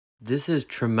This is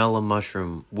Tremella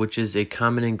mushroom, which is a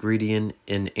common ingredient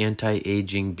in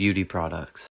anti-aging beauty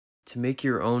products. To make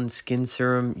your own skin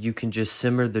serum, you can just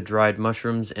simmer the dried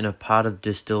mushrooms in a pot of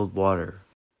distilled water.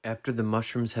 After the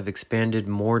mushrooms have expanded,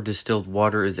 more distilled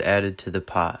water is added to the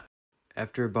pot.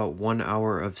 After about 1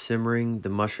 hour of simmering, the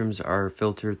mushrooms are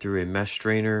filtered through a mesh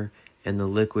strainer and the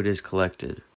liquid is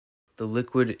collected. The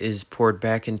liquid is poured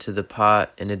back into the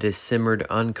pot and it is simmered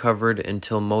uncovered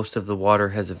until most of the water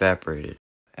has evaporated.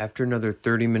 After another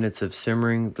 30 minutes of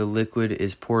simmering, the liquid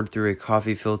is poured through a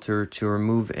coffee filter to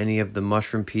remove any of the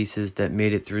mushroom pieces that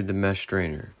made it through the mesh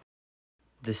strainer.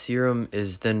 The serum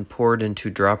is then poured into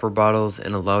dropper bottles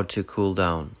and allowed to cool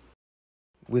down.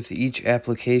 With each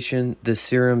application, the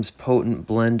serum's potent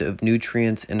blend of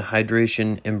nutrients and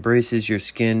hydration embraces your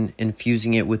skin,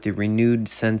 infusing it with a renewed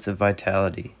sense of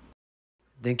vitality.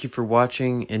 Thank you for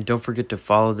watching, and don't forget to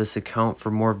follow this account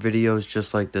for more videos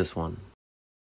just like this one.